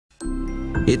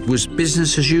It was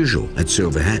business as usual at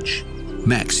Silverhatch.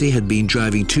 Maxi had been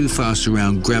driving too fast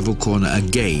around Gravel Corner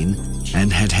again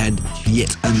and had had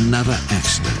yet another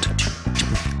accident.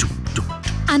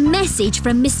 A message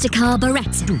from Mr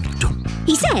Carburettor.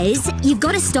 He says you've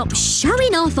got to stop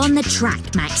showing off on the track,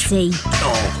 Maxi.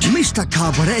 Oh, Mr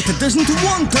Carburettor doesn't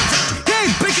want to...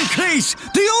 Hey, Bigger Chris,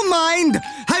 do you mind?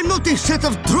 I'm not a set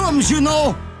of drums, you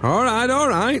know. All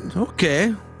right.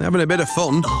 OK. Having a bit of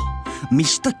fun.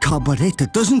 Mr Carburettor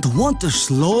doesn't want the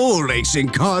slow racing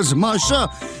cars, Marsha.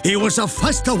 He wants the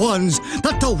faster ones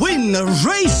that win the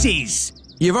races.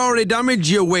 You've already damaged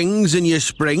your wings and your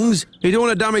springs. You don't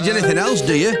want to damage anything else,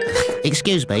 do you?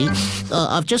 Excuse me.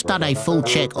 I've just done a full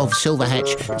check of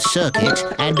Silverhatch circuit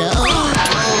and... Oh,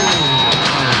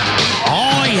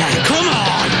 yeah, come on!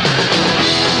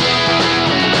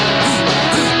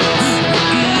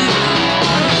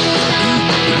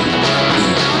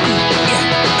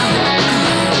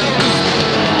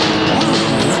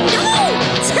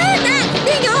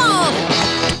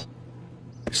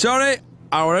 Sorry,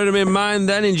 I were out of my mind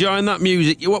then, enjoying that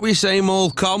music. What were you saying,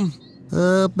 Molcom?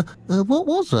 What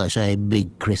was I saying,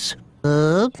 Big Chris?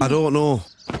 I don't know.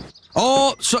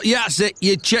 Oh, so yeah, that's it.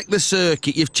 You've checked the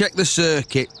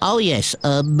circuit. Oh, yes.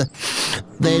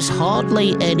 There's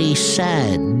hardly any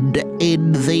sand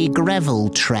in the gravel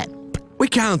trap. We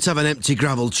can't have an empty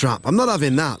gravel trap. I'm not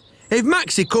having that. If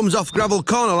Maxi comes off Gravel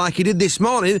Corner like he did this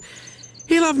morning,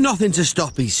 he'll have nothing to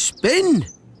stop his spin.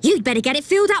 You'd better get it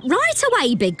filled up right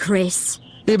away, Big Chris.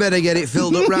 You better get it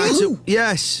filled up right away.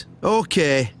 Yes,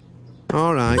 OK.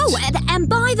 All right. Oh, and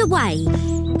by the way,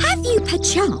 have you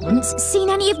perchance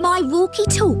seen any of my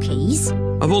walkie-talkies?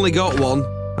 I've only got one,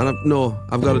 and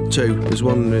I've got two. There's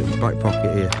one in the back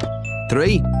pocket here.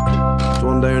 3. There's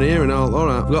one down here, and all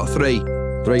right, I've got 3.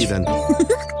 3 then.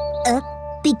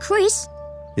 Big Chris?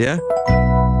 Yeah?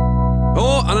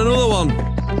 Oh, and another one.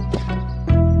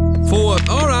 4.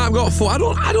 All right, I've got 4. I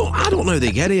don't know how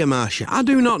they get here, Marcia. I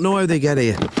do not know how they get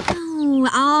here. Oh,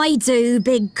 I do,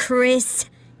 Big Chris.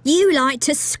 You like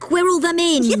to squirrel them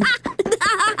in.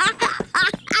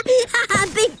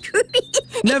 Big Chris.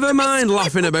 Never mind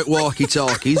laughing about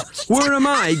walkie-talkies. Where am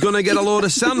I going to get a load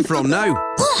of sand from now?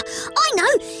 Oh, I know.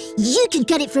 You could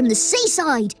get it from the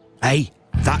seaside. Hey,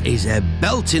 that is a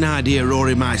belting idea,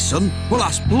 Rory, my son. Well,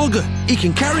 ask Plugger. He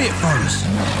can carry it for us.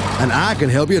 And I can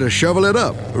help you to shovel it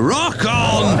up. Rock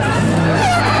on!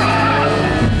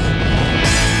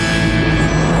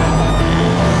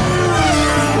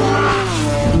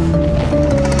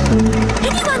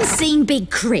 Anyone seen Big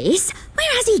Chris?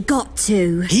 Where has he got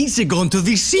to? He's gone to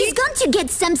the sea. He's gone to get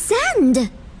some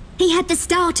sand. He had the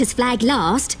starter's flag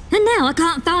last, and now I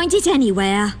can't find it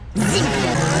anywhere.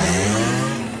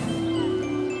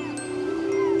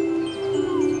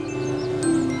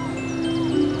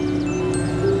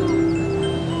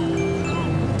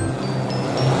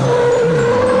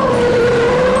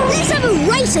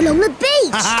 Along the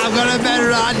beach. I've got a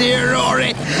better idea,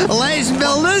 Rory. Let's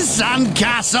build a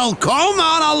sandcastle. Come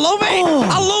on, I love it.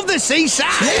 I love the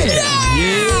seaside.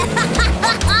 Yeah.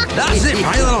 That's it.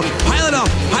 Pile it on.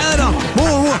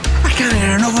 More. I can't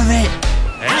hear enough of it.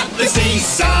 At the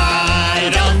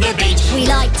seaside, on the beach, we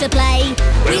like to play.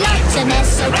 We like to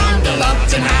mess around a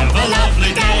lot and have a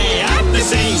lovely day. At the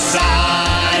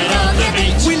seaside, on the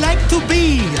beach, we like to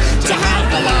be. To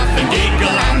have a laugh and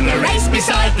giggle and a race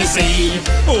beside the sea.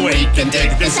 We can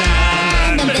dig the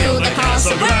sand and build a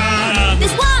castle grand.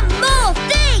 There's one more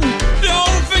thing.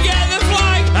 Don't forget the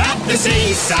flag. At the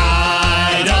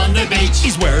seaside, on the beach,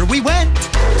 is where we went.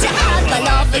 To have a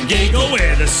laugh and giggle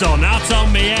with the sun out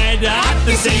on me head. At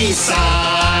the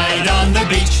seaside, on the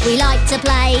beach, we like to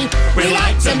play. We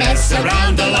like to mess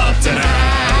around a lot and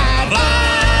have a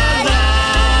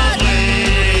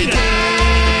lovely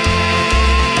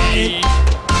day.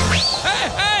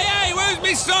 Hey, where's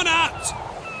me sun at?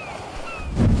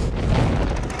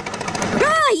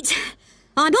 Right,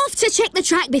 I'm off to check the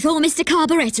track before Mr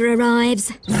Carburettor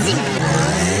arrives.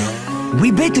 We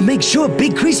better make sure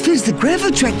Big Chris fills the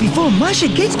gravel track before Masha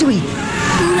gets to it.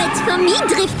 Wait for me,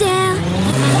 Drifter.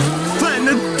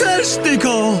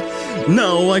 Fantastico!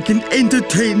 Now I can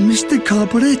entertain Mr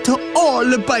Carburettor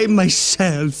all by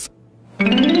myself.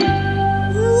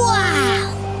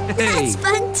 Wow! That's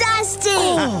fantastic!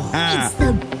 It's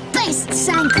the best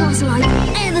sandcastle I've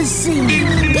ever seen.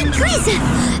 Big Chris,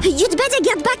 you'd better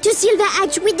get back to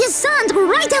Silverhatch with the sand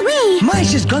right away.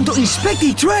 Masha's gone to inspect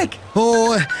the track.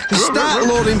 Oh, start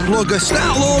loading, Plugger.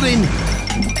 Start loading.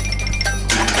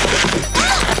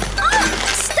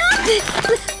 Stop!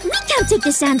 We can't take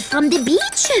the sand from the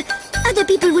beach. Other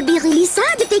people would be really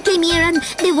sad if they came here and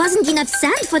there wasn't enough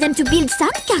sand for them to build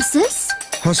sandcastles.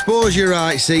 I suppose you're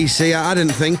right, CC. I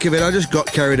didn't think of it. I just got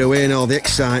carried away in all the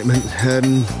excitement.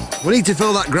 We need to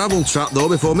fill that gravel trap, though,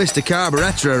 before Mr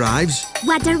Carburettor arrives.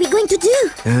 What are we going to do?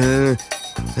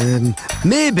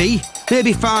 Maybe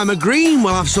Farmer Green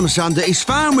will have some sand at his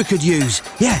farm we could use.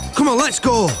 Yeah, come on, let's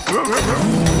go.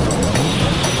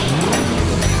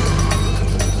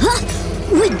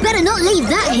 We'd better not leave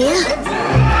that here.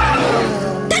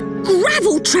 That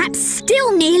gravel trap's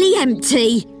still nearly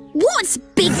empty. What's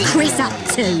Big Chris up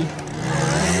to?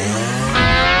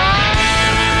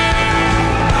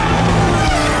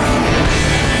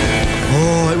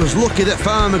 Oh, it was lucky that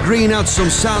Farmer Green had some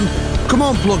sand. Come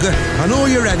on, Plugger. I know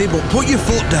you're ready, but put your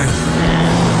foot down.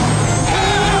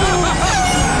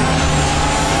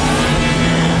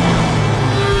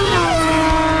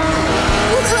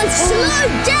 Slow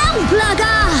down,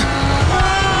 Plugger!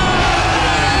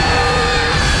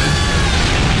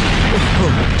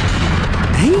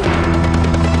 Hey?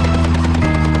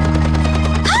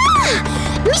 Ah!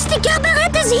 Mr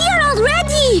Carburettor's here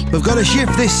already! We've got to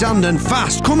shift this sand and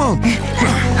fast. Come on.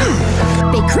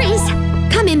 Big Chris?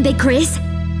 Come in, Big Chris.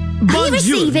 Are you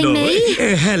receiving me?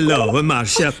 Hello,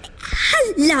 Marcia.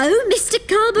 Hello, Mr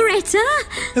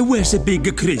Carburettor. Where's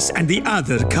Big Chris and the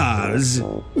other cars?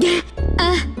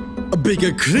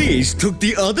 Bigger Chris took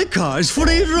the other cars for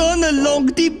a run along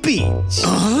the beach.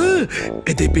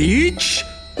 At the beach?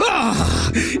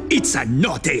 It's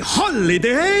not a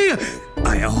holiday.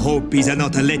 I hope he's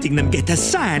not letting them get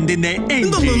sand in their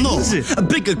engines. No.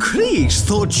 Bigger Chris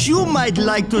thought you might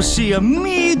like to see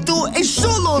me do a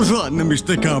solo run,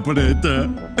 Mr. Carburettor.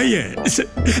 Yes.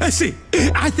 See,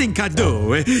 I think I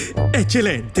do.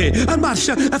 Eccellente.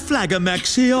 Marcia, flag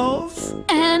Maxi off.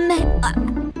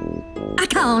 I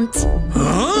can't.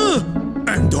 Huh?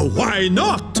 And why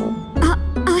not?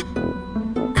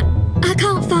 I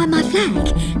can't find my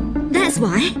flag. That's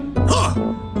why.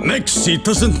 Maxi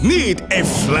doesn't need a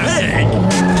flag.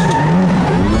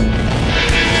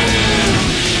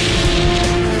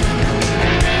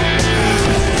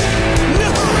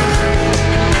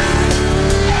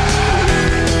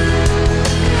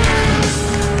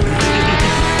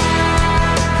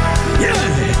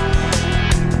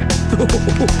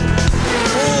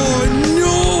 Oh,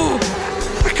 no!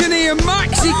 I can hear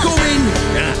Maxi coming!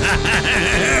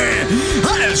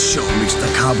 I'll show Mr.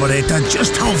 Carburettor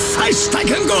just how fast I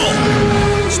can go!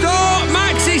 Stop,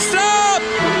 Maxi, stop!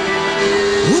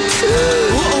 Oops!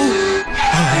 Uh-oh!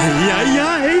 Ay,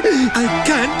 I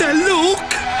can't look!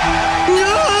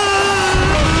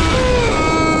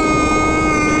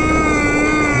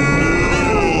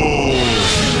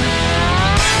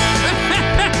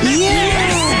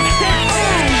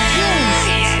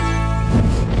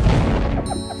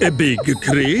 Big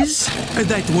Chris,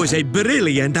 that was a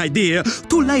brilliant idea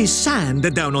to lay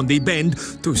sand down on the bend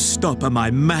to stop my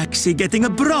Maxi getting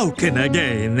broken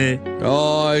again.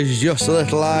 Oh, it's just a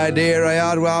little idea I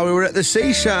had while we were at the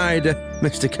seaside,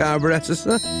 Mr Carburettor,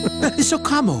 sir. So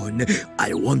come on,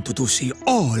 I want to see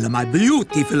all my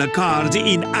beautiful cars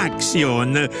in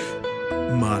action.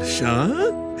 Marcia,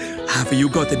 have you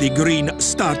got the green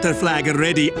starter flag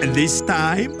ready this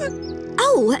time?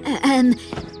 Oh,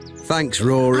 Thanks,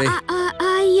 Roary.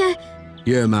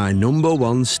 You're my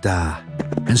 #1 star.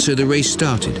 And so the race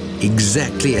started,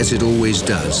 exactly as it always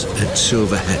does at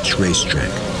Silver Hatch Racetrack.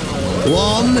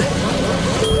 1, 2, 3,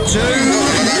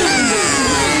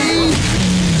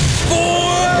 4,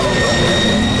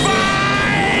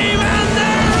 5, and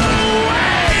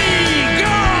away!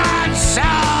 Go on,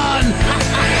 son!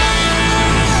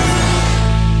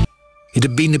 It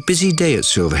had been a busy day at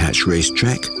Silver Hatch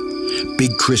Racetrack.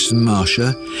 Big Chris and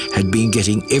Marcia had been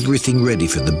getting everything ready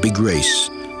for the big race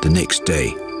the next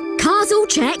day. Cars all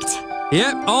checked?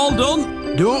 Yep, all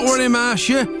done. Don't worry,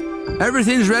 Marcia.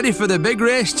 Everything's ready for the big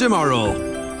race tomorrow.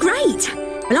 Great.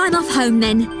 Well, I'm off home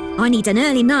then. I need an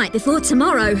early night before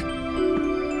tomorrow.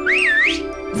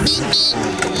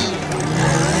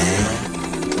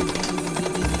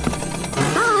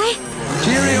 Bye.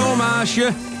 Cheerio,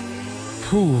 Marcia.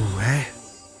 Phew, eh?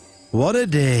 What a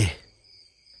day.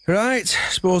 Right,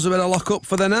 suppose I better lock up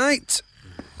for the night.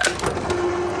 I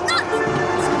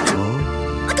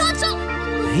can't stop!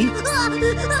 Hey?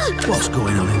 What's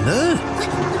going on in there?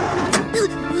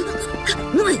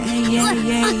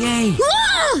 Hey.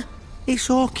 It's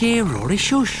okay, Rory.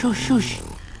 Shush.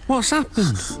 What's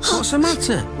happened? What's the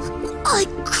matter? I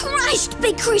crashed,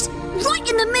 Big Chris, right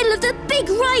in the middle of the big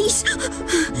race.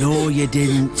 No, you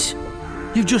didn't.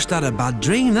 You've just had a bad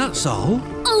dream, that's all.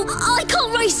 Oh, I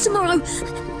can't race tomorrow.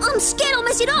 I'm scared I'll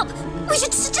mess it up.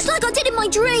 Just like I did in my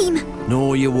dream.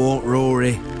 No, you won't,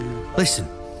 Rory. Listen,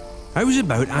 how's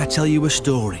about I tell you a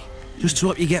story, just to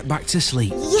help you get back to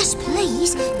sleep? Yes, please.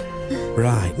 please.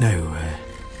 Right, now,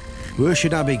 where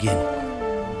should I begin?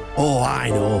 Oh, I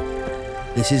know.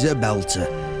 This is a belter.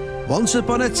 Once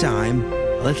upon a time,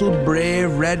 a little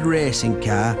brave red racing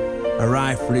car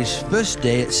arrived for his first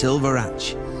day at Silver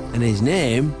Hatch, and his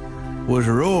name was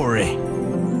Roary.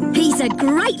 He's a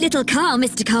great little car,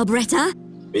 Mr Carburettor.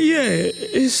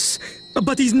 Yes,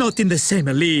 but he's not in the same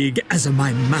league as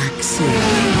my Maxi.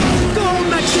 Go,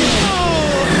 Maxi!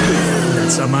 Oh!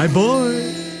 That's my boy.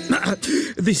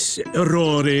 This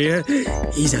Roary,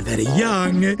 he's a very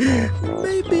young.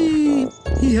 Maybe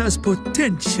he has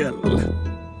potential.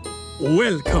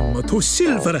 Welcome to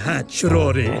Silver Hatch,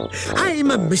 Roary. I'm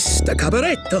Mr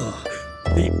Carburettor,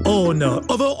 the owner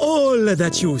of all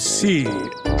that you see.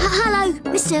 Hello,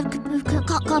 Mr.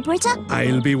 Carburettor.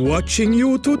 I'll be watching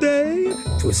you today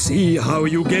to see how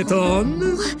you get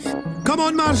on. Come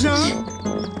on, Marcia.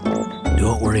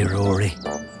 Don't worry, Roary.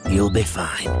 You'll be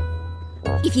fine.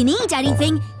 If you need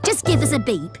anything, just give us a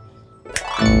beep.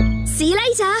 See you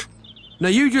later. Now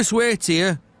you just wait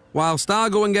here whilst I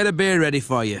go and get a beer ready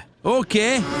for you.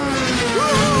 OK?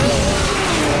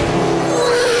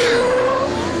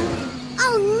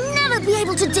 I'll never be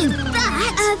able to do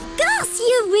that. Of course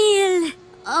you will.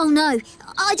 Oh, no,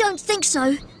 I don't think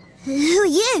so. Who are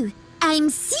you? I'm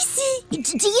Sissy.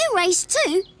 Do you race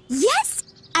too? Yes,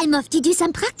 I'm off to do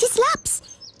some practice laps.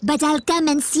 But I'll come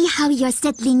and see how you're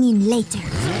settling in later.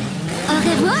 Au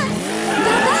revoir.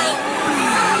 Bye-bye.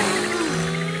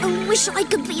 I wish I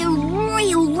could be a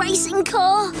real racing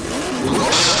car.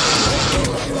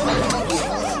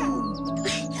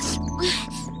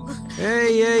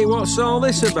 Hey, what's all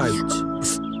this about?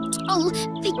 Oh,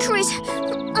 because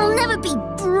I'll never be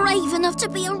brave enough to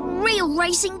be a real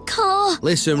racing car.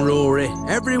 Listen, Roary,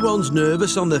 everyone's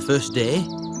nervous on their first day.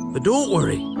 But don't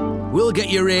worry, we'll get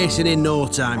you racing in no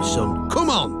time, son. Come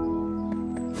on.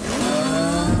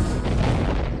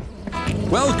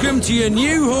 Welcome to your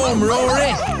new home,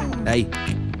 Roary. Hey,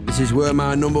 this is where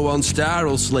my #1 star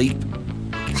will sleep.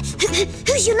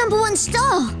 Who's your #1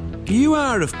 star? You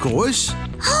are, of course.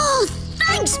 Oh,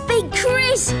 thanks, Big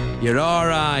Chris. You're all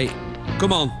right.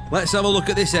 Come on, let's have a look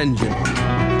at this engine.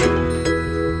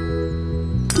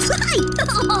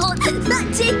 Oh,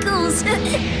 that tickles.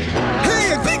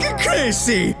 Hey, Big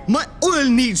Crazy! My oil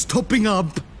needs topping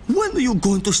up. When are you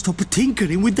going to stop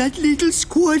tinkering with that little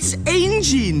squirt's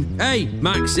engine? Hey,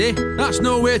 Maxi, that's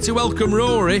no way to welcome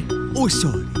Roary. Oh,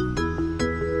 sorry.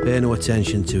 Pay no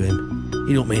attention to him.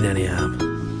 He don't mean any harm.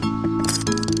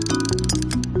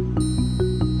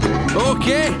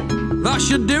 OK, that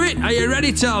should do it. Are you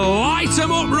ready to light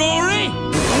 'em up, Roary?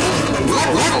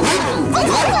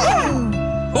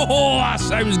 Oh, that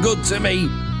sounds good to me.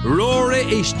 Roary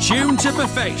is tuned to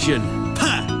perfection.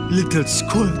 Ha! Little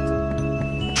squirt.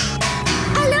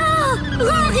 Hello,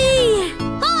 Roary.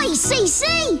 Hi, CC.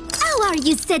 How are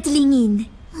you settling in?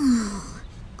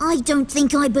 I don't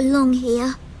think I belong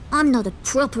here. I'm not a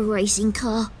proper racing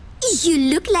car. You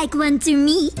look like one to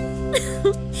me.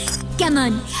 Come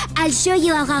on, I'll show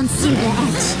you around Silver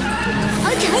Hatch.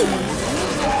 Okay.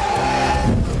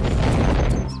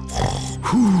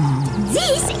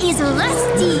 This is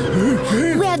Rusty,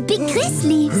 where Big Chris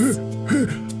lives.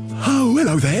 Oh,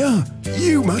 hello there.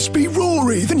 You must be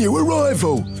Roary, the new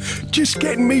arrival. Just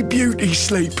getting me beauty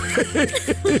sleep.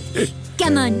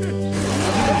 Come on.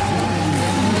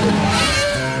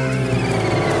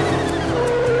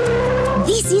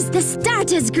 This is the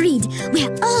starter's grid,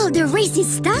 where all the races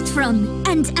start from.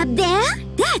 And up there,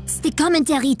 that's the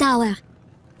commentary tower.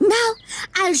 Now,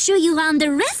 I'll show you around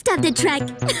the rest of the track.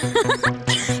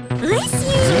 Race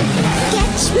you!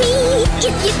 Catch me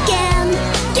if you can!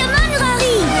 Come on,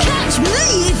 Roary! Catch me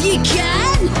if you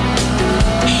can!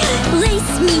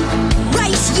 Race me!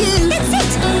 Race you! That's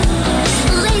it!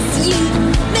 Race you!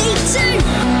 Me too!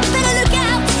 Better look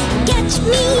out! Catch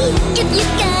me if you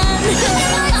can!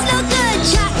 It's not good!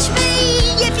 Catch me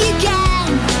if you can!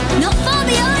 Not for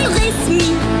the eye! Race me!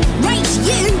 Race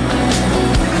you!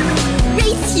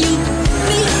 Race you!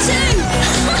 Me too!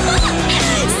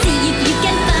 See if you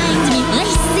can find me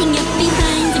racing up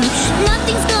behind me.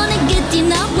 Nothing's gonna get in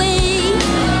our way.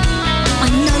 I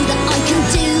know that I can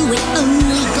do it,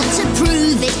 only got to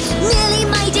prove it. Nearly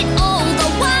made it all the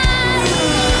way.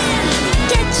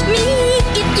 Catch me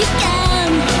if you can.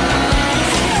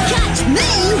 Catch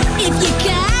me if you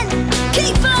can.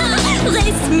 Keep on!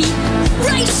 Race me!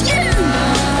 Race you!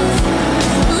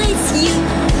 Race you!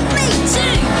 Me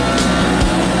too!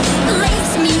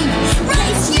 Race me!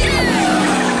 Race you!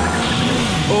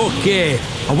 OK,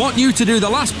 I want you to do the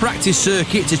last practice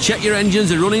circuit to check your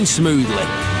engines are running smoothly.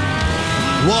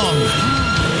 1,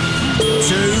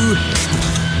 2,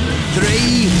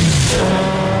 3,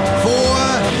 4,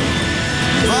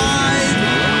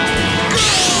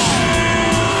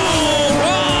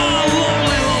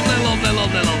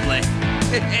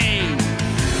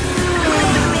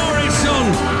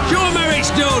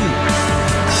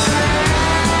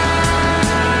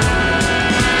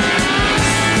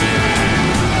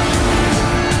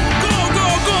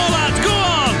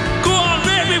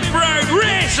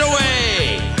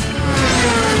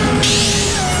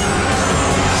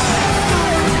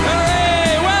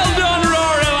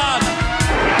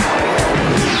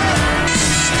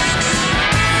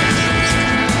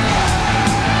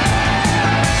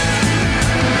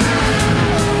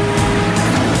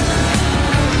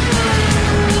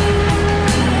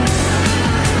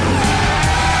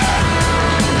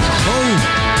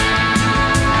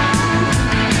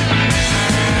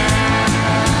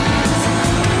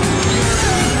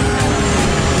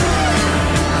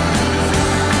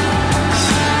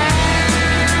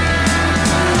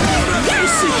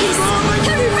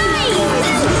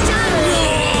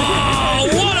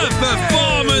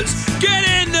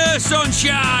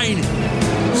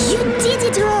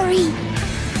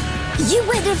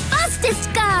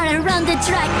 fastest car around the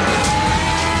track.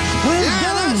 Well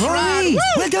done, Roary!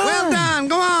 Well done! Well done,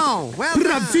 go on! Well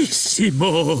done!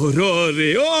 Bravissimo,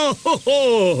 Roary! Oh, ho,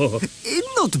 ho.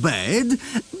 Not bad,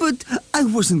 but I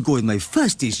wasn't going my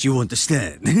fastest, you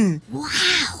understand.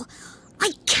 Wow!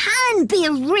 I can be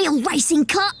a real racing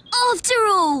car after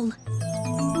all!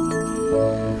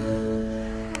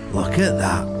 Look at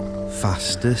that.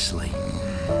 Fast asleep.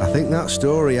 I think that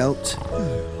story helped.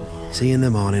 See you in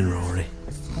the morning, Roary.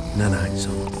 Night,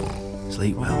 son.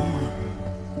 Sleep well.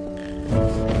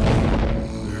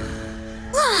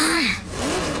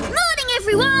 Morning,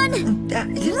 everyone!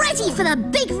 Ready for the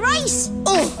big race?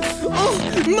 Oh,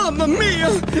 Mamma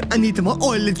Mia! I need my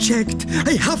oil checked.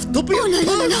 I have to be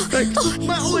perfect.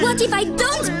 My oil. What if I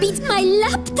don't beat my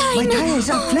lap time? My tires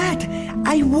are flat.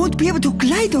 I won't be able to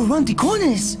glide around the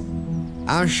corners.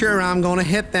 I'm sure I'm gonna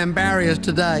hit them barriers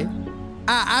today.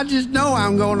 I just know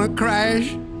I'm gonna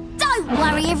crash. Don't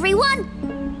worry, everyone.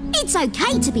 It's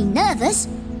okay to be nervous.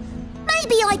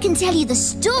 Maybe I can tell you the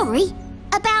story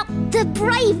about the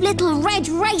brave little red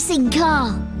racing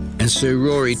car. And so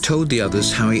Roary told the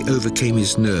others how he overcame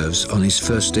his nerves on his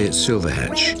first day at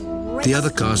Silverhatch. The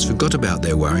other cars forgot about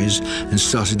their worries and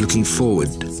started looking forward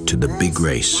to the big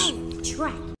race.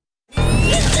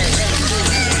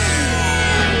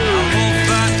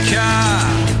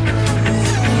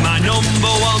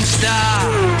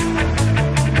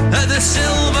 At the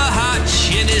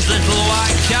Silverhatch in his little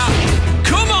white cap.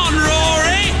 Come on,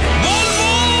 Roary! One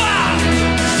more lap!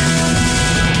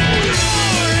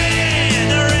 Roary,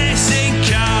 the racing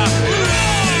car.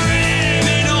 Roary,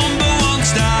 my #1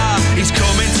 star. He's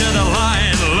coming to the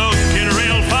line, looking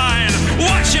real fine.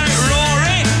 Watch out,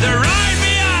 Roary, they're right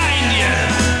behind you.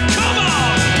 Come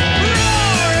on!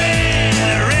 Roary,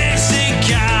 the racing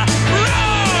car.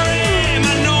 Roary,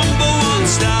 my #1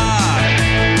 star.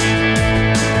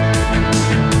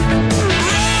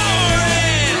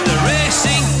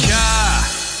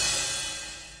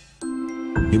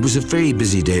 It was a very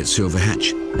busy day at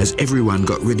Silverhatch as everyone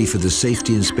got ready for the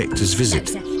safety inspector's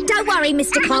visit. Don't worry,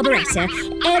 Mr Carburettor.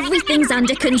 Everything's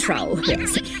under control.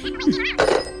 Yes.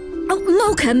 Oh,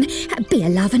 Malcolm, be a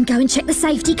love and go and check the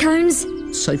safety cones.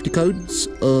 Safety codes?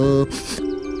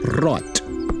 Right.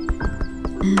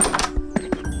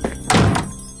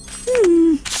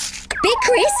 Big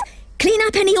Chris, clean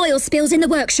up any oil spills in the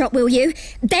workshop, will you?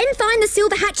 Then find the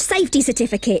Silverhatch safety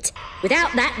certificate.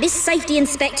 Without that, this safety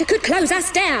inspector could close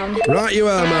us down. Right you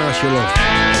are, Marshall.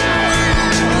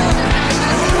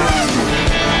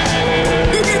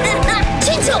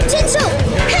 Tinsel! Tinsel!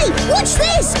 Hey, watch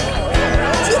this!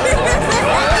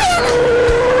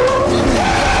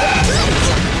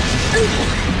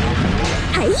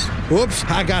 Hey? Whoops,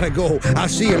 I gotta go. I'll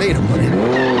see you later, buddy.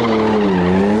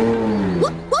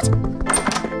 What?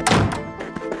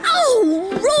 Oh,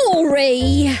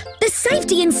 Roary! The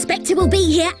safety inspector will be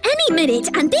here any minute,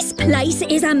 and this place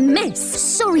is a mess.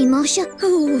 Sorry, Marcia.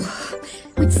 Oh,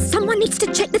 someone needs to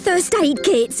check the first aid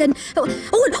kits and... Oh,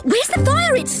 where's the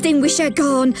fire extinguisher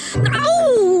gone?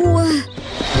 Oh!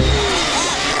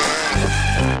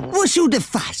 What's all the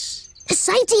fuss? The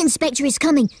safety inspector is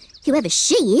coming, whoever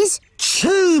she is.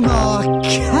 2 more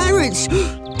carrots!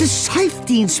 The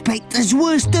safety inspector's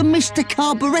worse than Mr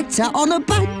Carburettor on a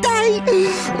bad day.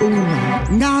 Oh,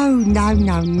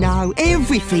 no.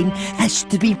 Everything has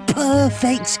to be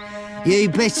perfect. You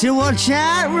better watch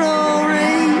out,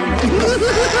 Roary.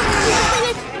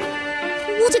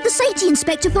 What if the safety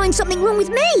inspector finds something wrong with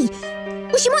me?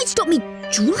 Well, she might stop me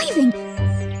driving.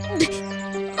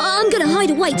 I'm going to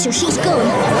hide away till she's gone.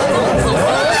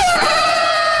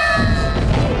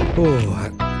 Oh,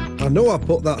 I know I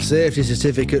put that safety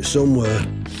certificate somewhere.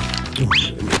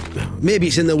 Maybe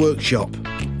it's in the workshop.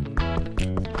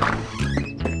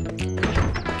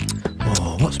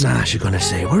 Oh, what's Marcia gonna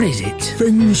say? Where is it?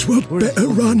 Things were better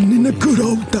run in the good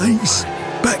old days.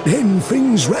 Back then,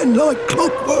 things ran like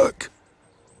clockwork.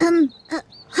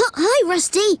 Hi,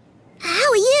 Rusty.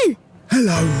 How are you?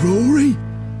 Hello, Roary.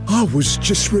 I was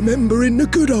just remembering the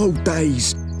good old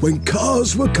days when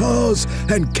cars were cars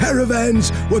and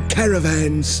caravans were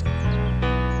caravans.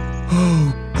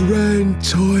 Oh, grand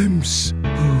times.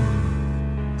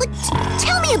 But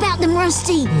tell me about them,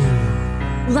 Rusty.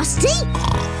 Rusty?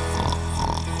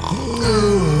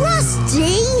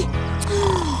 Rusty?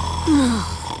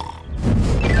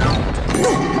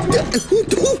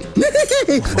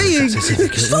 Hey,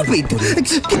 stop it!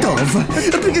 Get off!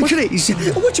 Chris,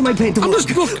 what you my paint to work?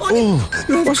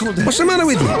 What's the matter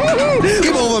with you?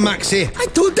 Give over, Maxi. I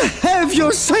don't have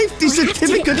your safety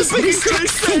certificate.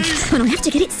 Well, I'll have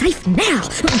to get it safe now.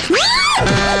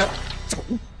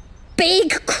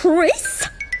 Big Chris,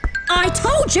 I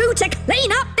told you to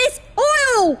clean up this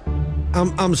Ow!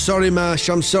 I'm sorry, Marsh,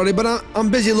 I'm sorry, but I'm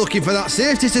busy looking for that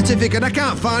safety certificate. I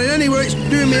can't find it anywhere. It's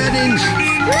doing me head in.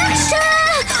 Marsha!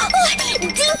 Oh,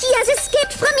 Dinky has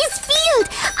escaped from his field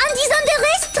and he's on the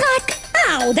racetrack.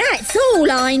 Oh, that's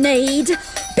all I need.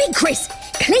 Big Chris,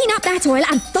 clean up that oil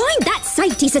and find that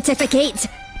safety certificate.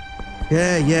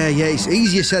 Yeah, it's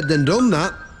easier said than done,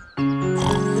 that.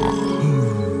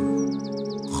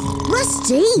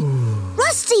 Rusty!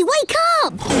 Rusty, wake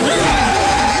up!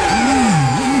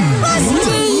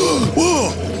 Rusty!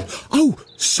 Whoa! Oh,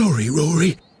 sorry,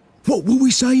 Rory. What were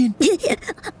we saying?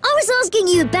 I was asking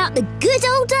you about the good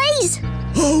old days.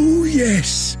 Oh,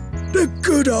 yes. The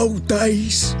good old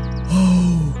days.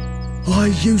 Oh, I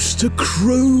used to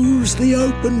cruise the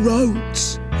open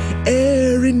roads,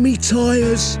 air in me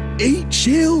tyres, each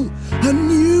hill a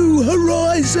new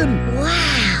horizon.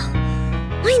 Wow!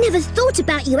 I never thought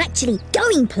about you actually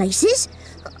going places.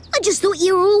 I just thought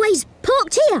you were always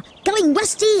parked here, going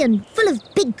rusty and full of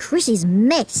Big Chris's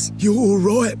mess. You're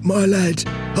right, my lad.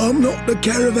 I'm not the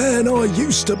caravan I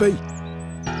used to be.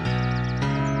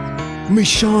 Me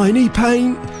shiny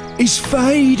paint is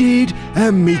faded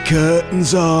and me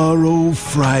curtains are all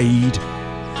frayed.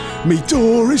 Me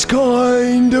door is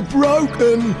kinda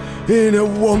broken in a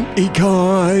wonky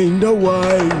kinda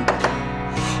way.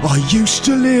 I used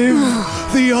to live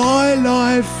the high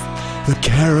life, the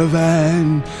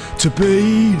caravan to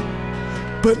be,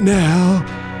 but now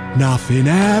nothing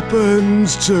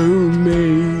happens to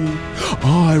me.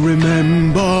 I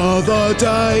remember the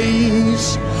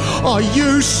days I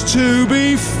used to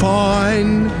be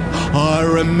fine. I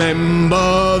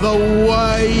remember the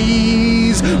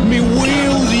ways me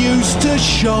wheels used to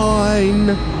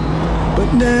shine.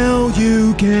 But now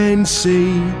you can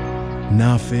see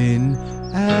nothing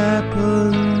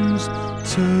happens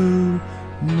to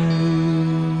me.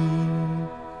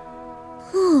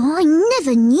 Oh, I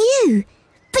never knew.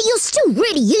 But you're still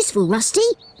really useful, Rusty.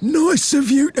 Nice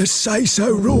of you to say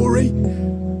so, Rory.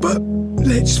 But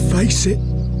let's face it,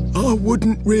 I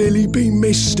wouldn't really be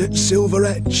missed at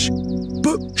Silverhatch.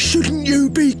 But shouldn't you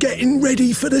be getting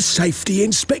ready for the safety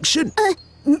inspection?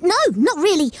 No, not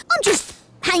really. I'm just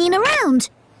hanging around.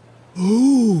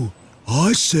 Oh,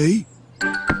 I see.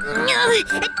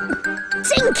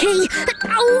 Dinky!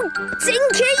 Oh,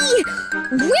 Dinky!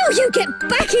 Will you get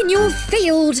back in your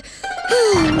field?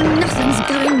 Oh, nothing's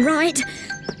going right.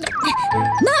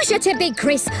 Marsha to Big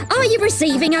Chris, are you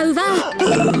receiving over?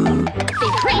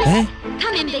 Big Chris?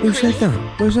 Come in, Big Who Chris. said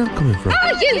that? Where's that coming from?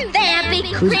 Are you there,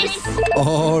 Big Chris?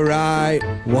 All right,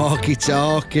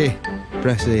 walkie-talkie.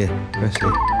 Press here.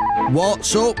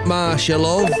 What's up, Marsha,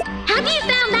 love? Have you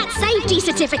found that safety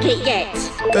certificate yet?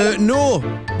 No,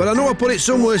 but I know I put it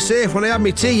somewhere safe when I had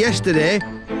my tea yesterday.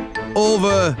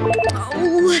 Over.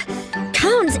 Oh,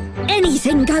 can't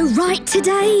anything go right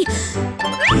today?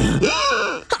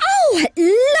 Oh, at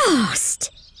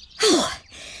last! Oh,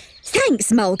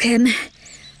 thanks, Malcolm.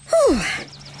 Oh,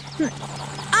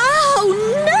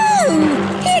 no!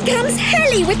 Here comes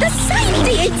Helly with the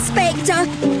safety inspector.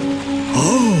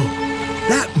 Oh,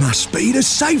 that must be the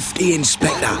safety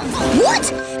inspector. What?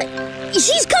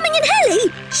 She's coming in,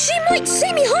 Helly? She might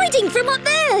see me hiding from up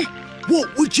there.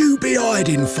 What would you be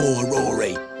hiding for,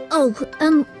 Rory? Oh,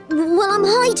 well, I'm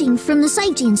hiding from the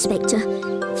safety inspector.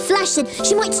 Flash said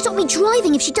she might stop me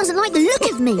driving if she doesn't like the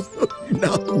look of me.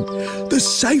 No, the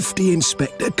safety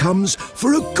inspector comes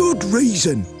for a good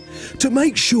reason. To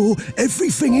make sure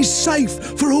everything is safe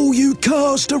for all you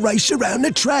cars to race around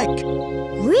the track.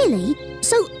 Really?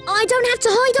 So I don't have to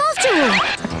hide after all?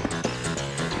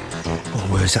 Oh,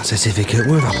 where's that certificate?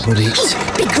 Where have I put it?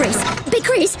 Big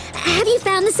Chris, have you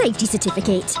found the safety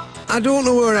certificate? I don't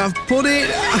know where I've put it.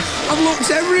 I've looked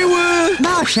everywhere.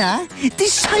 Marsha,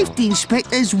 this safety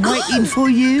inspector's waiting for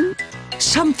you.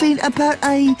 Something about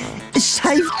a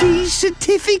safety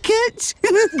certificate?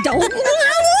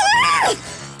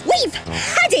 We've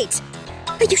had it!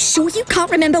 Are you sure you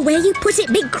can't remember where you put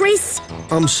it, Big Chris?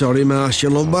 I'm sorry, Marsha,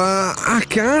 love, but I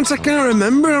can't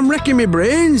remember. I'm wrecking my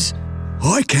brains.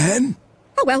 I can.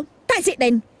 Oh, well, that's it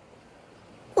then.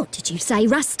 What did you say,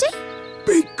 Rusty?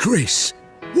 Big Chris,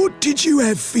 what did you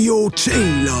have for your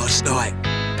tea last night?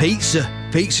 Pizza.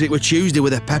 It was Tuesday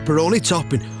with a pepperoni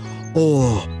topping.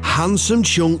 Oh, handsome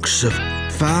chunks of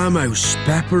farmhouse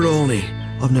pepperoni.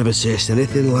 I've never tasted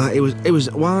anything like it. It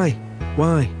was why?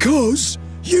 'Cause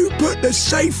you put the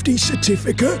safety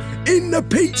certificate in the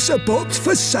pizza box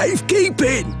for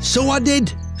safekeeping. So I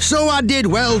did.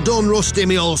 Well done, Rusty,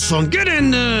 me old son. Get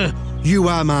in there. You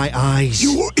are my eyes.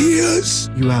 Your ears.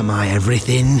 You are my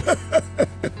everything.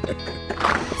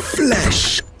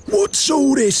 Flesh. What's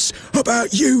all this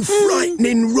about you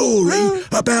frightening Roary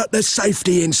about the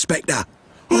safety inspector?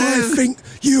 I think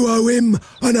you owe him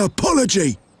an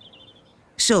apology.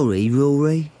 Sorry,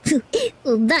 Roary.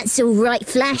 Well, that's all right,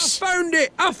 Flash. I found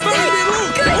it! Look!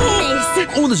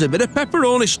 Goodness! Oh, there's a bit of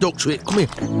pepperoni stuck to it. Come here.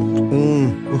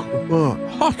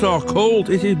 Hot or cold,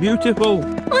 it is beautiful.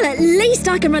 Well, at least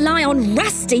I can rely on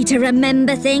Rusty to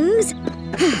remember things.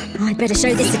 I'd better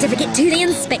show this certificate to the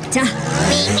inspector.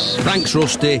 Thanks,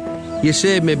 Rusty. You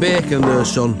saved me bacon there,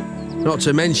 son. Not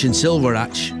to mention Silver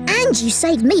Hatch. And you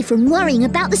saved me from worrying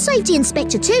about the safety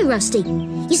inspector too, Rusty.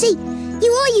 You see,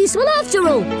 you are useful after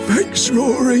all. Thanks,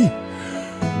 Roary.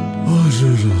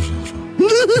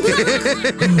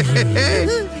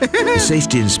 The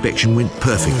safety inspection went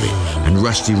perfectly, and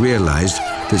Rusty realised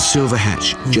that Silver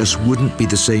Hatch just wouldn't be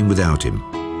the same without him.